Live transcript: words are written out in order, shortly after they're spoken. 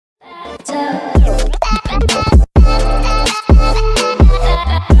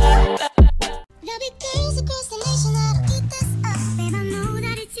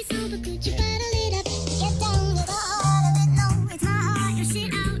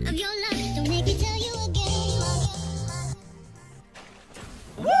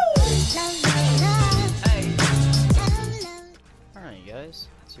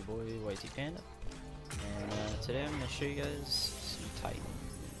show you guys some Titan.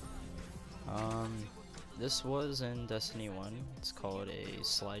 This was in Destiny 1. It's called a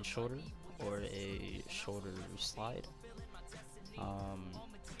slide shoulder or a shoulder slide.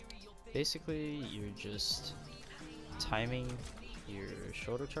 Basically, you're just timing your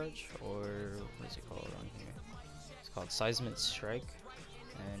shoulder charge, or what is it called on here? It's called Seismic Strike,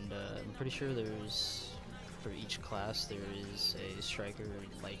 and I'm pretty sure there's, for each class, there is a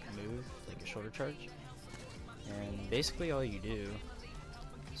striker-like move, like a shoulder charge. And basically all you do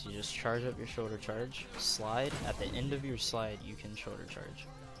is you just charge up your shoulder charge, slide, at the end of your slide you can shoulder charge.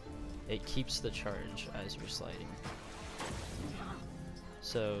 It keeps the charge as you're sliding.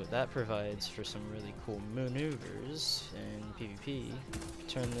 So that provides for some really cool maneuvers in PvP.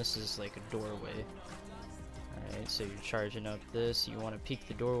 Turn this as like a doorway. Alright, so you're charging up this, you want to peek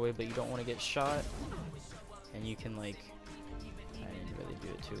the doorway but you don't want to get shot. And you can like, I didn't really do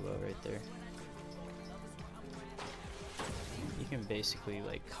it too well right there. You can basically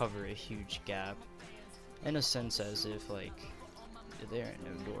like cover a huge gap, in a sense, as if like there are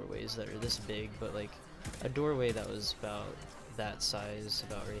no doorways that are this big, but like a doorway that was about that size,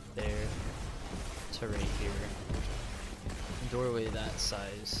 about right there to right here, a doorway that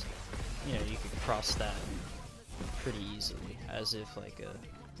size, you know, you could cross that pretty easily, as if like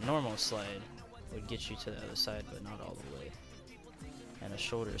a normal slide would get you to the other side but not all the way, and a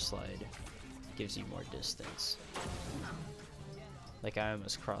shoulder slide gives you more distance. Like I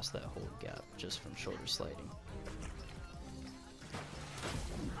almost crossed that whole gap just from shoulder sliding.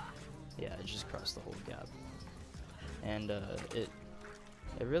 Yeah, I just crossed the whole gap. And it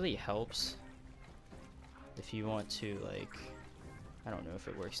really helps if you want to, like, I don't know if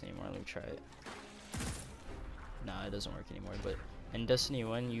it works anymore, let me try it. Nah, it doesn't work anymore, but in Destiny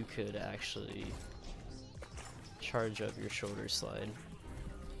 1 you could actually charge up your shoulder slide.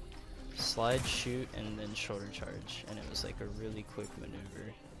 Slide, shoot, and then shoulder charge, and it was like a really quick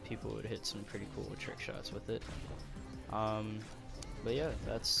maneuver. People would hit some pretty cool trick shots with it. But yeah,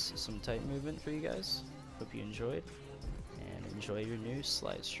 that's some Titan movement for you guys. Hope you enjoyed, and enjoy your new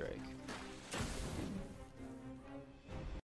slide strike.